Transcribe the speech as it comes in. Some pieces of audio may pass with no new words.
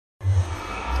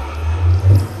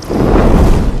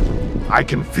I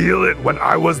can feel it when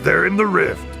I was there in the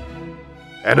rift.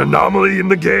 An anomaly in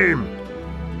the game.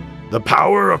 The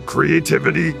power of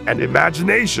creativity and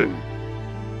imagination.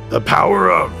 The power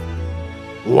of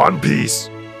One Piece.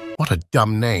 What a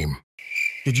dumb name.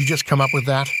 Did you just come up with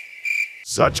that?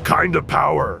 Such kind of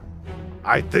power.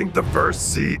 I think the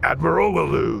First Sea Admiral will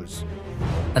lose.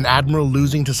 An admiral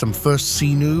losing to some First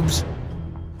Sea noobs?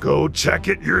 Go check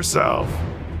it yourself.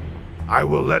 I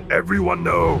will let everyone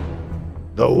know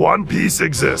the One Piece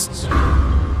exists.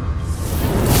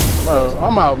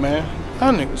 I'm out, man.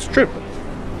 That nigga's tripping.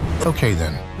 Okay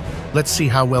then. Let's see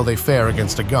how well they fare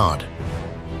against a god.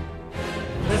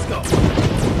 Let's go.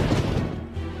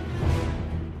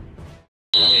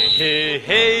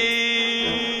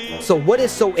 Hey. So what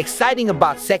is so exciting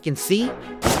about Second Sea?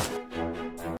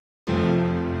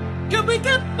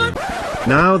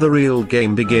 Now the real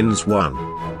game begins, Juan.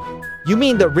 You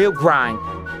mean the real grind?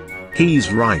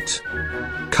 He's right.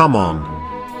 Come on.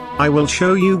 I will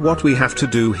show you what we have to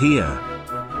do here.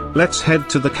 Let's head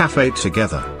to the cafe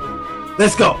together.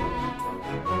 Let's go.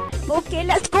 Okay,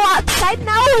 let's go outside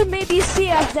now and maybe see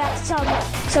if there's some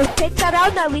things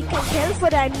around that we can kill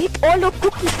for and meet all the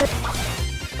cookies.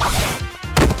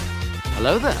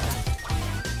 Hello there.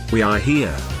 We are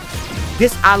here.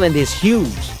 This island is huge.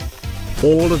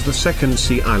 All of the Second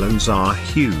Sea Islands are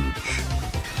huge.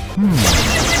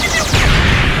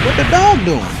 What the dog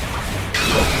doing?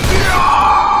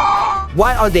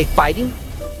 Why are they fighting?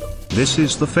 This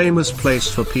is the famous place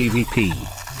for PvP.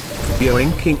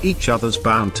 Yoinking each other's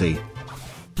bounty.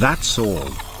 That's all.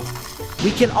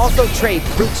 We can also trade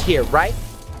fruits here, right?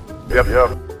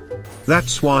 Yep.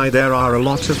 That's why there are a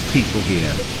lot of people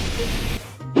here.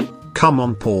 Come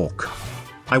on, Pork.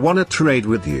 I wanna trade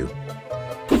with you.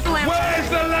 Where's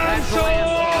the land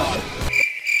sword?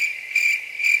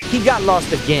 He got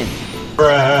lost again.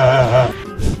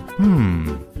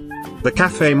 The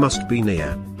cafe must be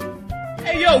near.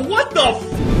 Hey yo, what the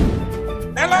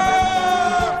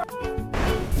Hello!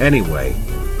 Anyway,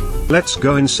 let's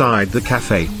go inside the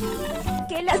cafe.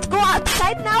 Okay, let's go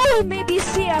outside now and maybe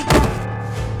see if...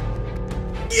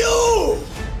 You!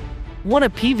 Want a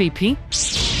PvP?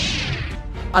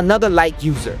 Another light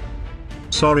user.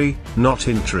 Sorry, not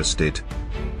interested.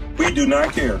 We do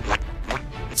not care.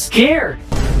 Scared.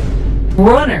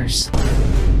 Runners.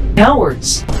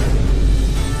 Cowards.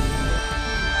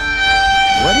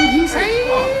 What did he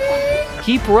say?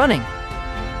 Keep running.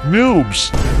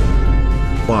 Noobs.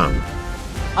 One.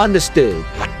 Understood.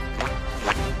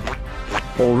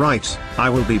 Alright, I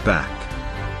will be back.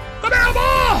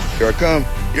 Here I come.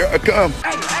 Here I come.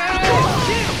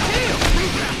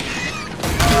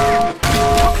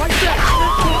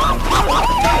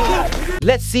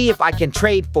 Let's see if I can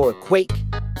trade for a Quake.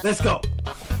 Let's go.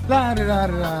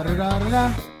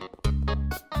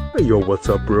 Hey, yo, what's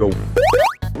up, bro?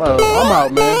 I'm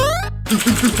out, man.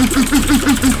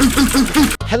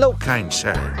 Hello, Kind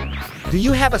sir. do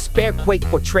you have a spare Quake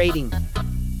for trading?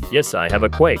 Yes, I have a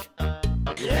Quake.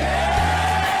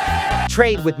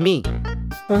 Trade with me.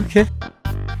 Okay.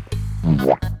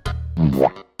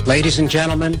 Ladies and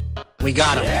gentlemen, we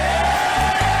got him.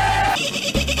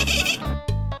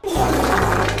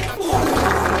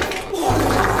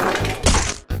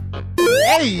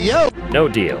 Hey, yo! No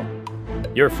deal.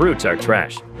 Your fruits are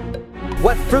trash.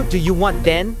 What fruit do you want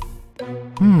then?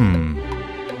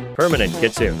 Permanent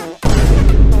kitsune.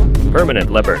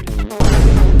 Permanent leopard.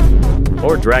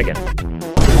 Or dragon.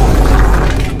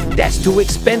 That's too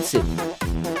expensive.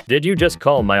 Did you just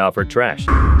call my offer trash?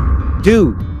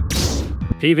 Dude,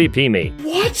 PvP me.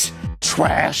 What?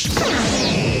 Trash.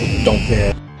 Don't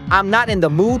care. I'm not in the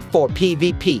mood for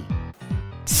PvP.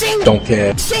 Sing! Don't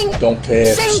care. Sing! Don't care.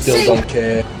 Sing, Still sing. don't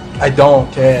care. I don't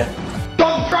care.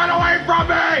 Don't run away from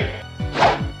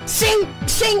me! Sing!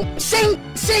 Sing! Sing!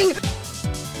 Sing!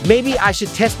 Maybe I should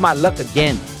test my luck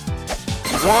again.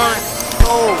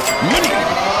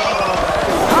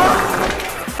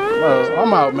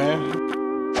 I'm out, man.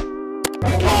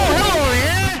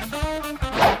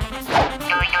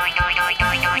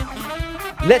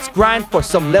 Let's grind for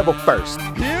some level first.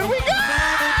 Here we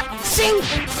go! Sing!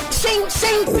 Sing!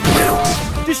 Sing!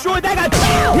 Destroy that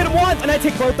guy! Hit him once and I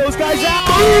take both those guys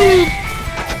out!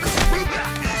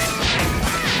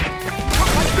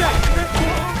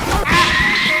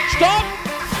 Stop!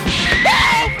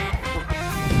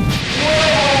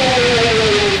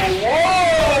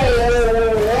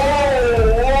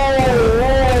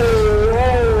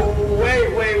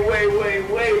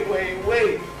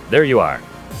 Wait. There you are.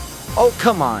 Oh,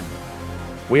 come on.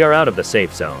 We are out of the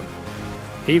safe zone.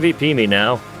 PvP me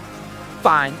now.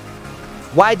 Fine.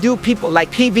 Why do people like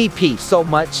PvP so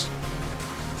much?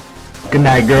 Good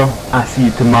night, girl. I'll see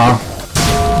you tomorrow.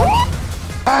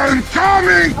 I'm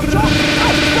coming!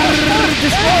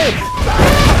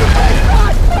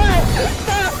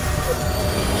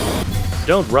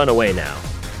 Don't run away now.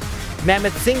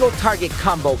 Mammoth's single target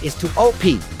combo is too OP.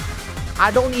 I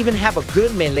don't even have a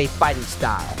good melee fighting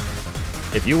style.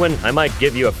 If you win, I might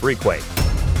give you a free quake.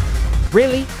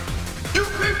 Really? You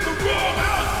picked the wrong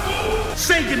house!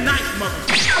 Say goodnight, mother.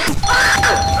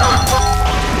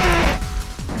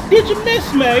 Did you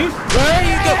miss me? Where are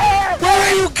you going? Where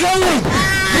are you going?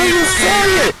 Where are you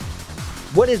going?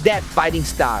 What is that fighting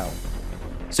style?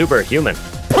 Superhuman.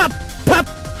 Pop, pop.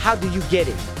 How do you get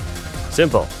it?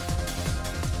 Simple.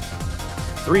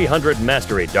 300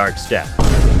 mastery dark step.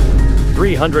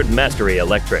 300 mastery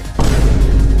electric.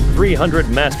 300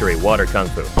 mastery water kung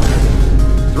fu.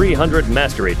 300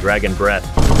 mastery dragon breath.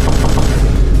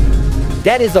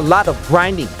 That is a lot of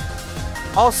grinding.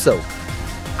 Also,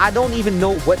 I don't even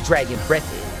know what dragon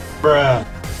breath is. Bruh.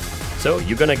 So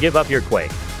you gonna give up your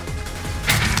quake?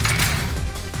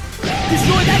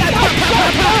 Destroy that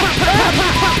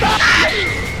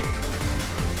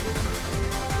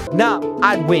Nah,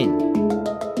 I'd win.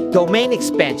 Domain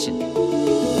expansion.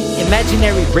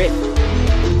 Imaginary rift.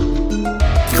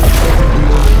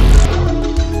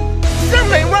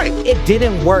 Something ain't right. It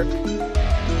didn't work.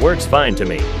 Works fine to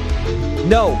me.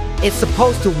 No, it's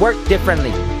supposed to work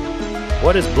differently.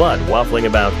 What is blood waffling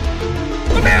about?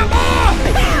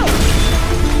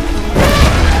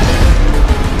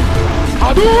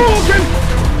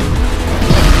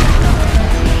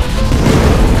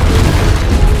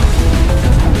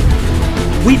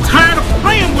 We tired of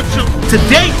playing with you.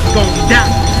 Today's gonna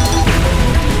die.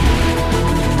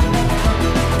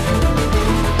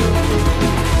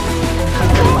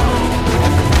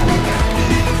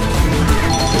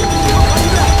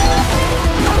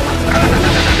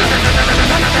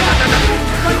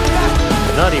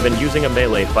 Not even using a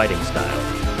melee fighting style.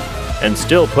 And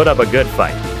still put up a good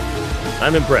fight.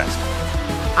 I'm impressed.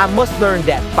 I must learn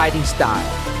that fighting style.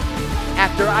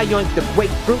 After I yoink the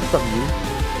great fruit from you.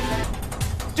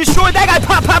 Destroy that guy!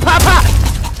 Pop, pop, pop, pop!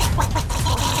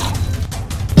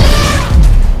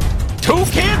 Two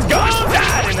kids gonna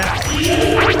die tonight.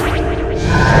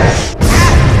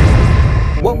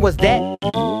 What was that?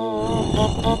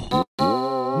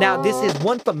 Now this is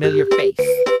one familiar face.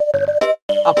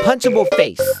 A punchable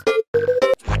face.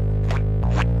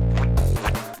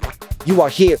 You are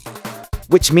here,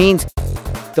 which means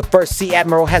the first Sea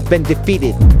Admiral has been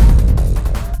defeated.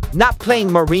 Not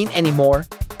playing Marine anymore.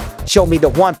 Show me the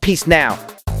One Piece now.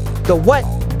 The what?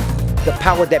 The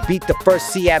power that beat the first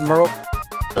Sea Admiral?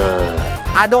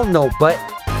 I don't know, but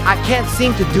I can't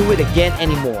seem to do it again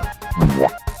anymore. Wait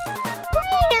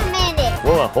a minute.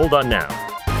 Whoa, hold on now.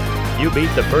 You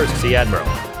beat the first Sea Admiral.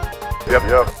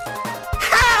 Yep.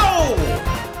 How?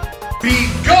 Be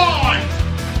gone!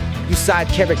 You side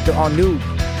character are new.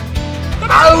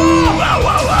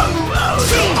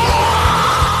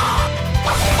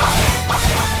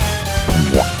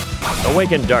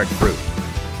 Awaken Dark Fruit.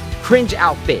 Cringe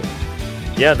outfit.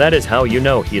 Yeah, that is how you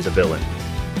know he is a villain.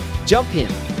 Jump him.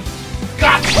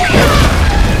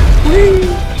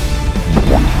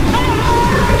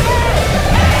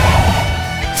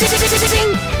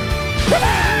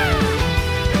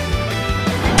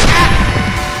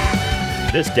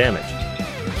 This damage.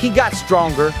 He got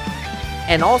stronger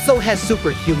and also has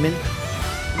superhuman.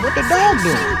 What the dog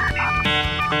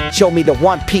doing? Show me the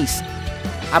One Piece.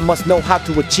 I must know how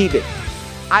to achieve it.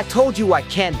 I told you I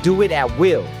can't do it at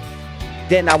will.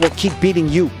 Then I will keep beating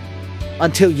you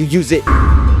until you use it.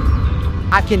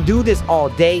 I can do this all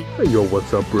day. Hey, yo,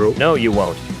 what's up, bro? No, you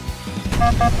won't.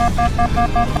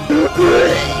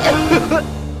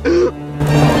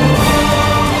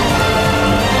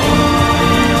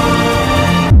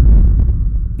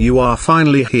 You are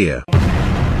finally here. What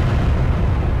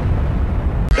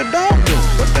the dog doing?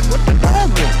 What the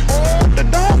dog doing? What the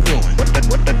dog doing?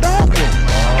 What the dog doing?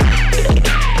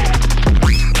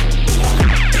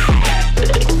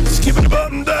 Skip it,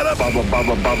 button, da da, baba,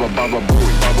 baba, baba, baba,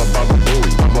 booey, baba, baba,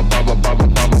 booey, baba, baba, baba,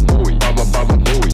 baba, booey, baba, baba, booey.